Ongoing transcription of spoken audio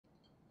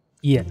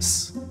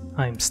Yes,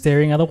 I'm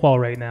staring at a wall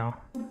right now.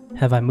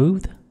 Have I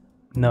moved?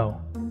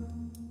 No.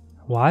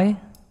 Why?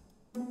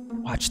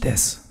 Watch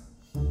this.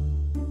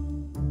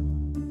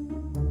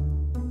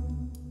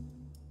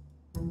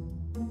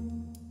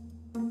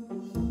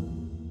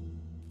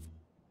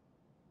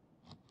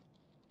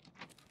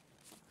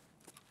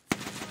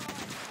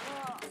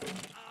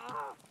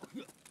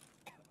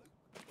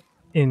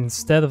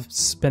 Instead of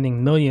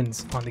spending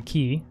millions on the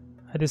key,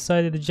 I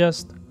decided to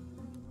just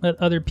let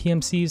other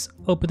PMCs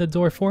open the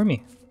door for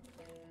me.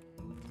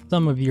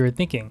 Some of you are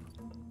thinking,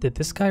 did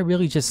this guy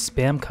really just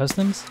spam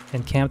customs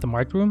and camp the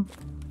marked room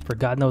for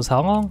God knows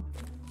how long?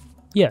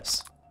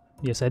 Yes.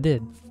 Yes, I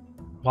did.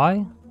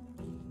 Why?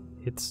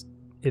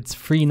 It's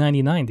free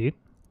 99, dude.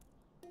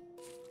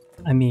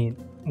 I mean,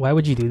 why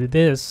would you do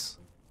this?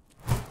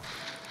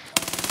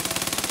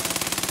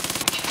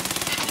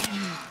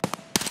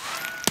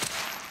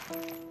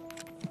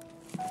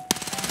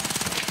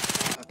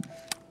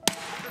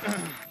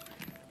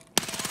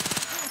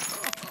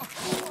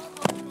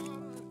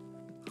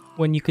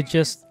 When you could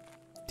just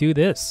do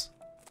this.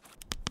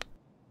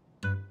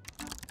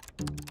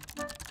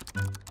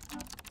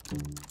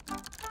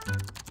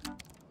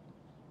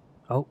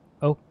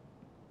 Oh.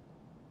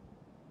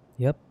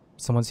 Yep,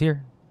 someone's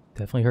here.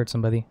 Definitely hurt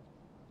somebody.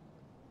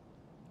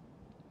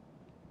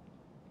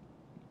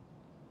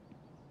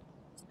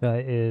 This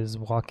guy is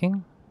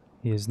walking.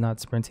 He is not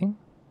sprinting.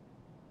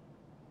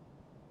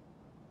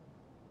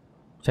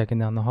 Checking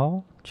down the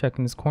hall,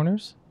 checking his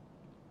corners.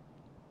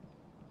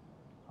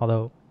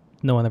 Although,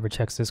 no one ever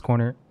checks this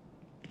corner.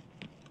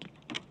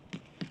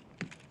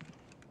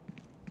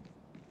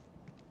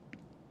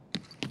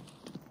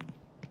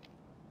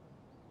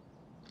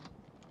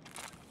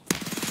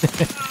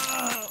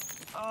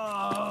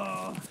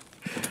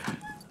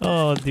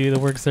 Oh, dude, it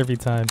works every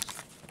time.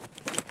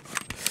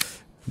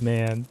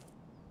 Man.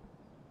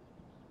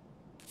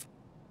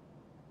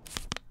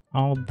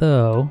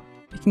 Although,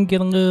 it can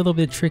get a little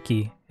bit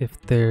tricky if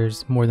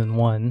there's more than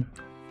one.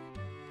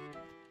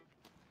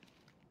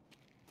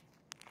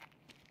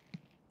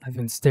 I've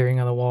been staring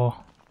at the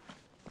wall.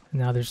 And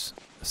now there's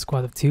a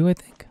squad of 2, I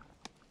think.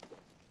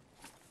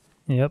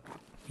 Yep,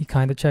 he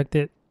kinda checked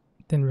it.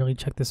 Didn't really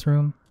check this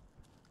room.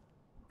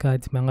 Guy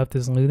to my left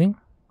is looting.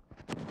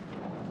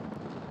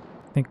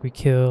 I think we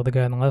kill the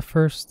guy on the left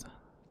first.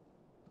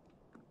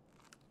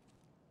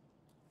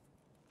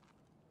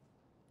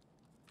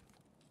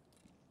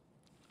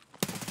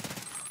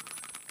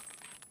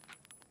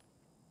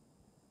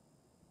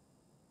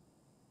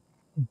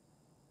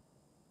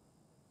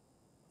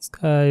 This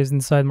guy is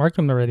inside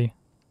Markham already.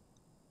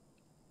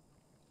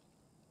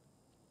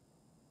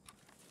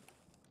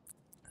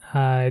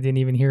 I didn't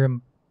even hear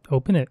him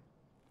open it.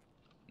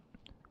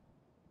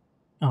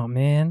 Oh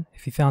man,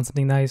 if he found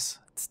something nice,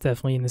 it's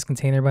definitely in this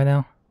container by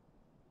now.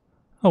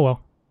 Oh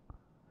well.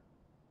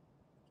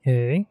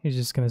 Okay, he's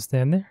just gonna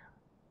stand there.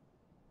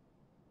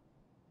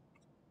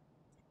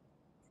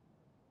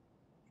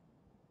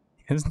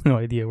 He has no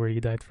idea where he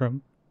died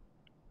from.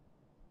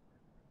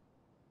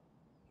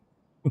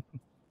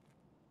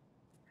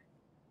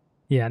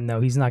 Yeah,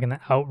 no, he's not gonna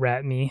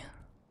out-rat me.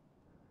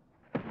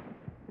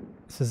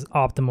 This is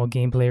optimal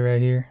gameplay right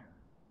here.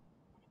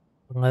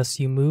 The less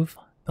you move,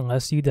 the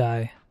less you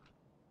die.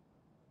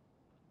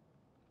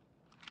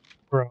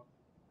 Bro,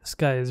 this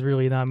guy is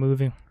really not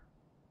moving.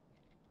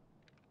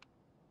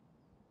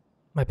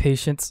 My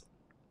patience.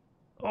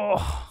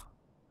 Oh.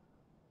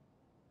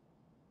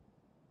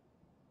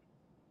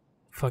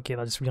 Fuck it,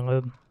 I'll just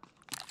reload.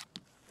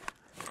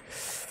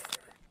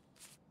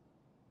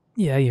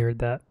 Yeah, you heard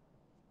that.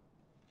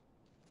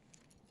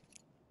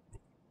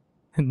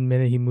 In the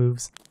minute he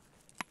moves.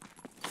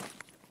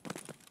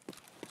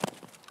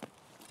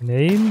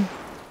 Grenade.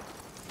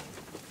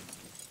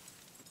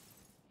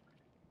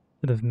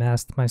 Should have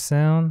masked my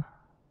sound.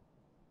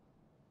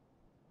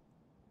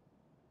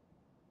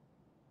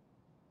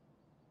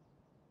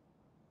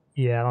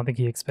 Yeah, I don't think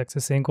he expects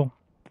a single.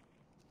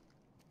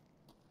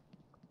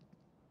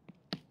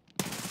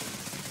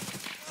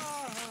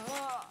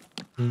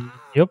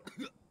 Yep.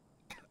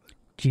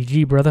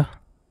 GG, brother.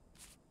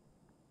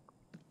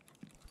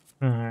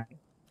 Alright.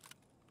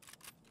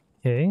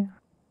 Okay.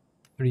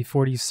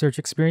 340 search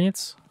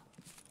experience.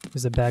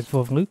 There's a bag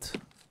full of loot.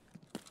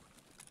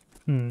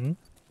 Nothing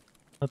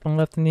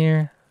left in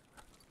here.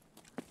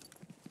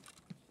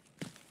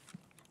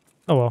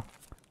 Oh well.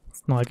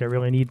 It's not like I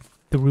really need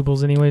the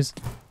rubles anyways.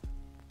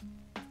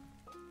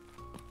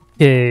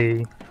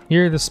 Okay.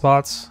 Here are the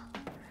spots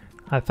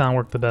I found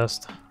work the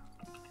best.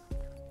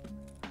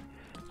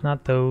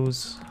 Not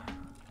those.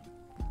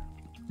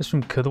 This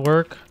room could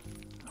work,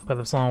 but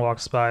if someone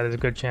walks by, there's a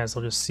good chance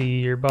they'll just see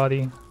your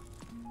body.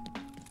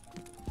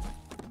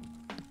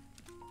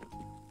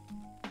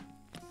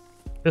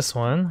 This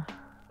one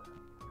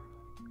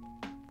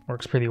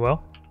works pretty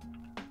well.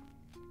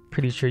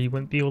 Pretty sure you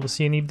wouldn't be able to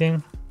see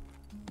anything.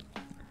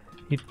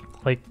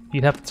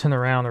 You'd have to turn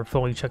around or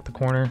fully check the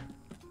corner.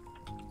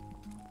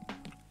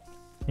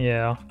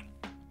 Yeah.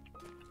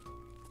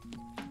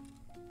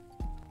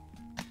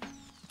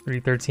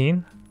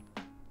 313.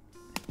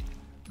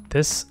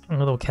 This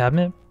little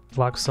cabinet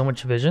blocks so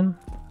much vision.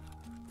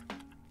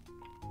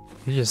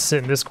 You just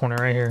sit in this corner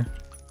right here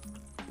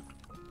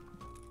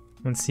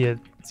and see a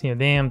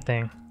damn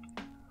thing.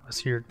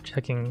 Unless you're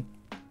checking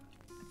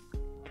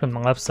from the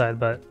left side,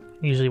 but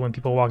usually when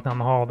people walk down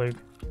the hall, they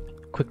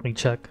quickly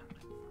check.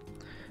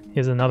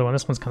 Here's another one.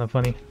 This one's kind of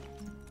funny.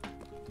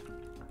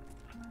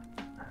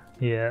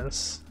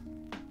 Yes.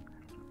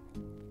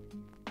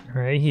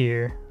 Right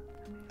here.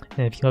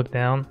 And if you look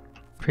down,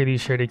 pretty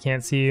sure they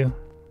can't see you.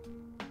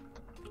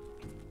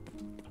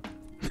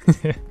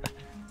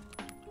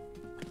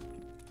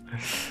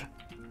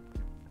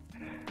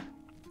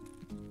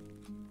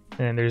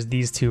 And there's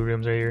these two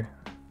rooms right here.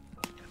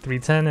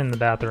 310 and the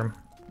bathroom.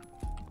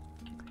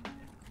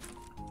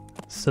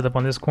 Sit up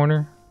on this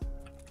corner.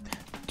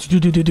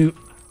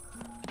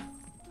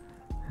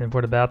 And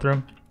for the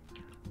bathroom.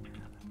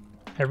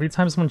 Every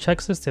time someone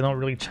checks this, they don't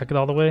really check it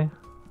all the way.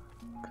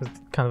 Because it's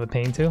kind of a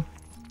pain too.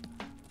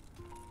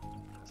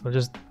 So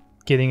just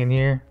getting in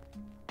here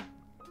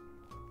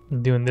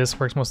and doing this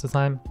works most of the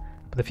time.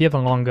 But if you have a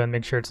long gun,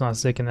 make sure it's not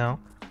sticking out.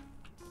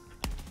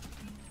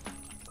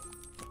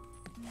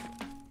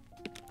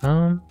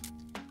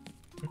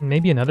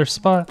 Maybe another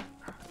spot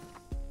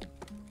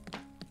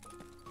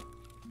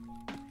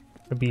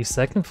would be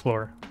second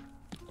floor.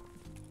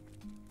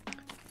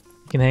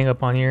 You can hang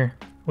up on here,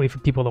 wait for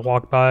people to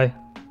walk by,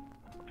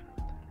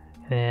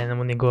 and then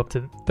when they go up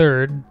to the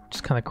third,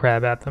 just kind of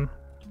crab at them.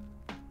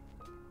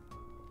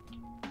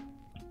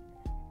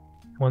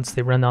 Once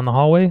they run down the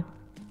hallway,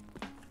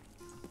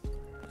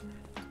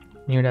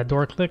 you hear that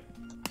door click,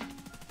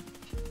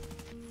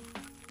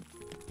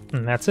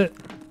 and that's it.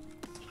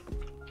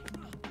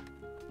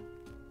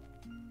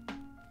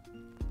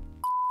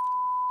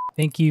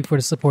 Thank you for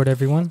the support,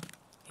 everyone.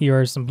 Here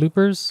are some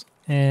bloopers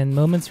and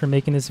moments for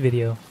making this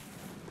video.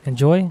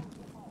 Enjoy,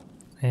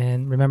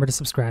 and remember to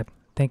subscribe.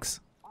 Thanks.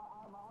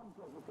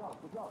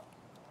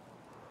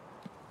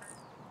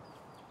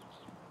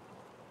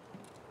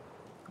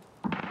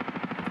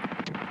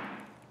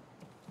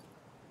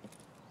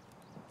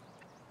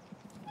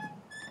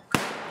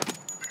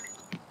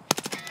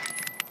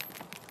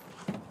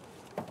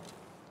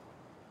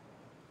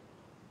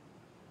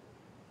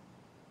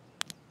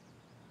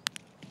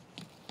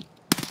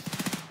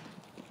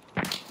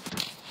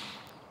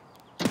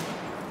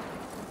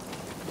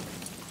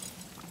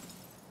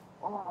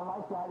 I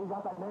like that. You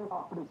got that name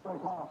off pretty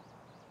quick, huh?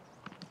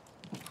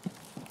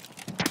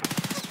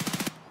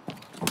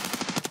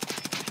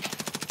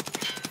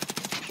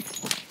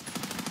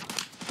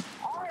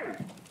 Hey!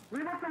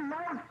 Leave us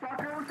alone,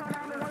 fucker! We're trying to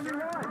have the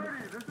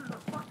 1v1! This is a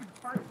fucking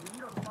fight. We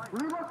need a fight.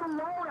 Leave us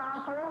alone,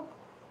 asshole!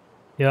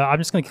 Yeah, I'm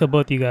just gonna kill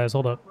both of you guys.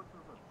 Hold up.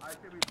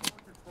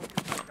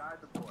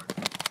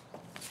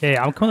 Hey,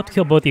 I'm coming up to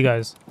kill both of you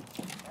guys.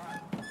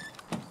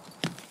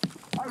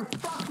 Hey,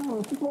 fuck you!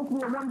 It's supposed to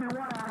be a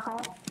 1v1,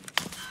 asshole!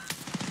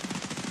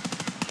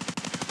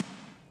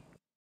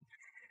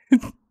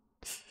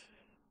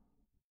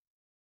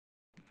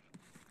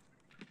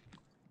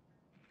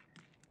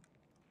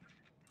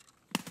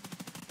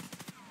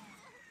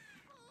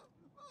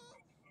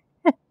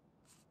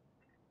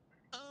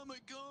 I'm a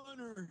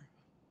goner.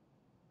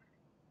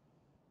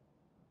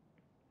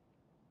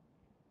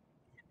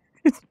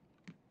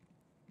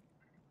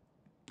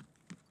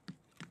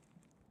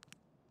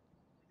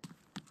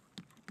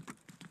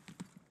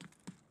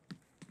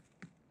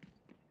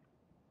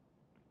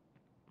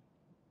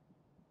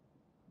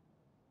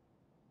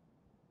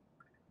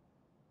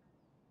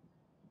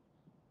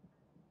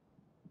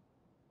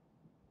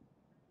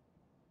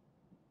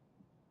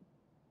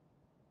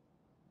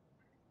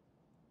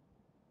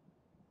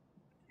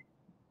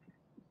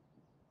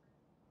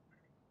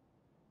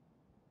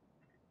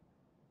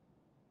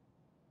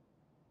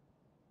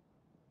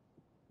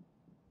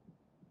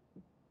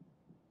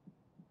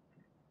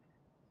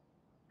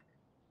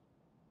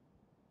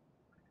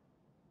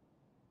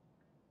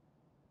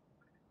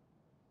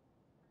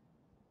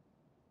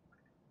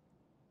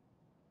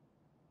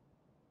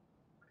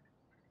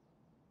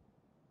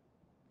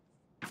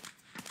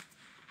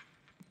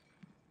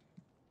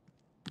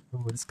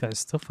 Oh, this guy's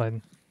still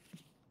fighting.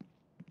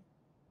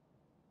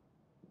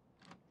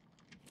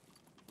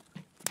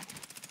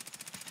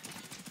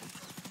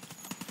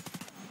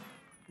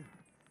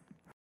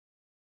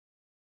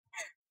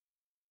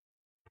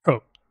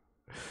 Bro.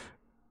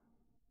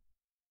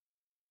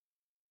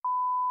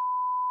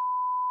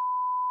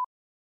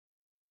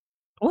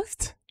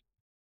 What?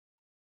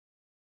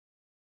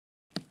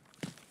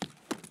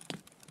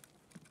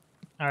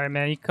 Alright,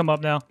 man, you can come up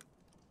now.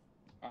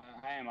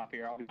 I am up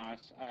here, I'll be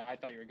honest. I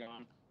thought you were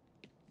gone.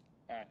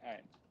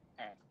 Alright.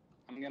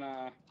 I'm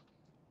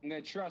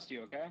gonna trust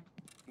you, okay?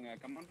 I'm gonna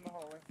come into the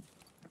hallway.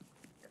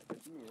 Here,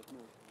 it's me.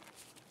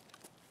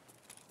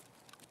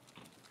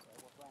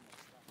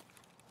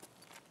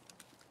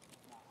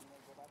 Now, I'm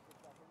gonna go back for a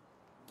second.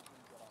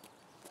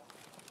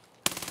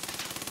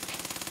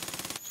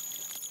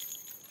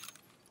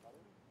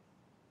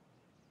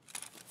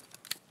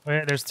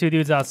 Wait, there's two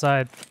dudes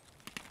outside.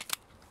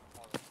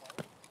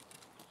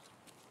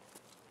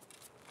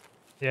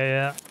 Yeah,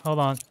 yeah. Hold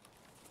on.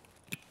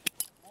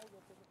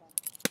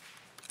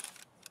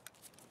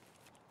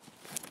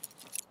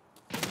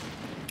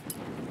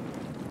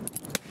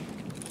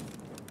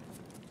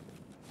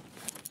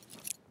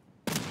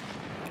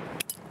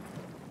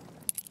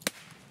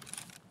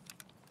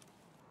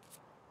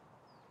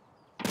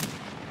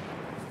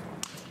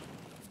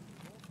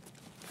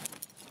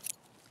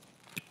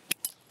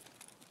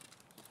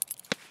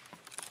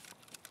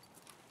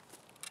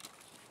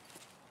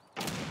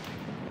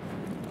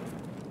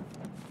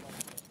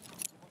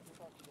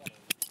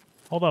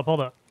 Hold up, hold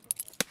up.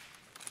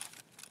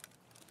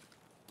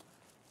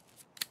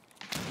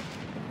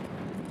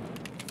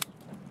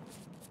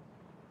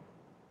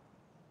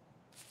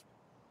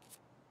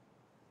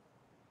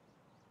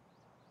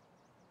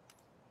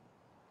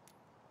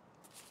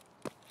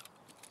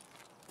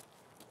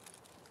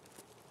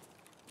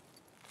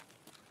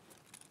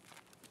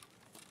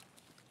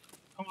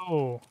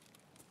 Oh.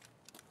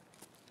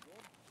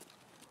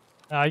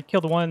 I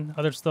killed one.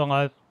 Other's still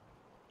alive.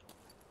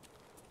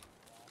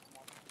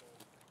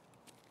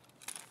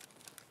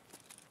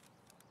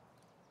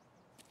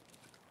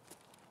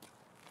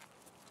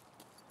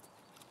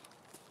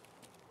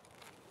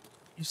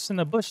 You're just in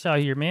the bush out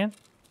here, man.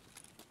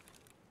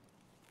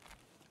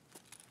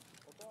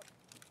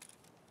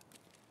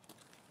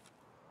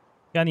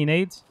 Got any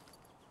nades?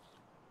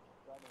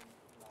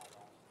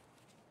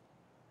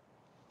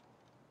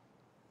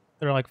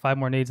 There are like 5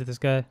 more nades at this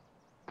guy.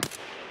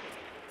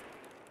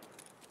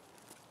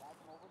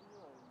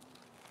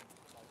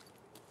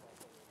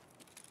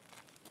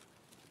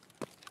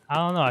 I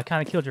don't know. I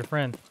kind of killed your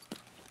friend.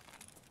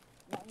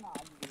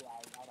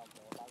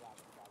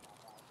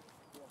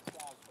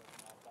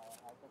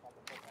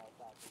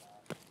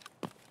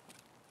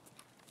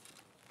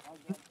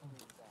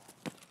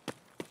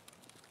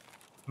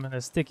 I'm in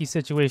a sticky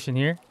situation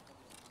here.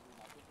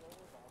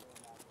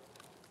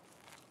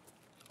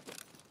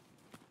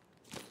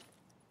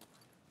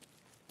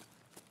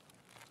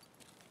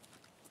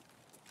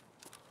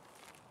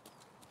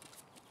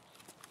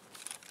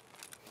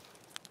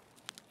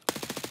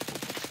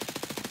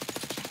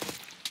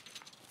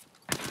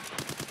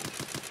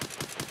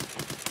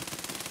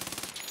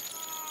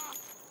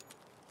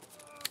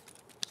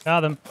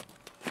 Got him.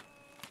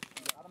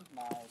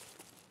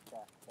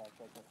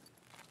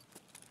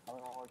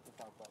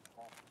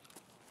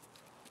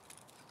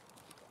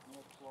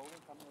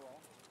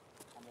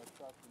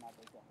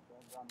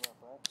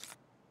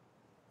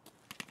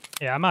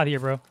 Yeah, I'm out here,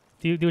 bro.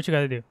 Do what you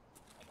gotta do.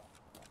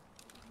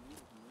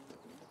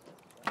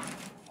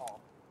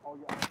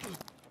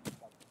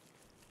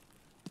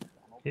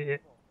 Yeah,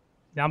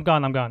 yeah, I'm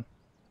gone. I'm gone.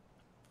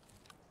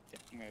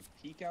 I'm gonna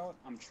peek out.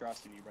 I'm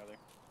trusting you, brother.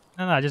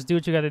 No, just do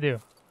what you gotta do.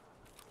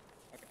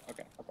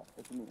 Okay.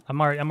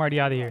 I'm already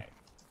out of here. Alright.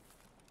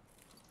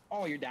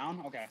 Oh, you're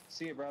down? Okay.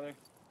 See you, brother.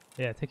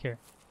 Yeah, take care.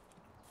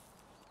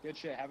 Good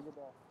shit. Have a good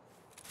day.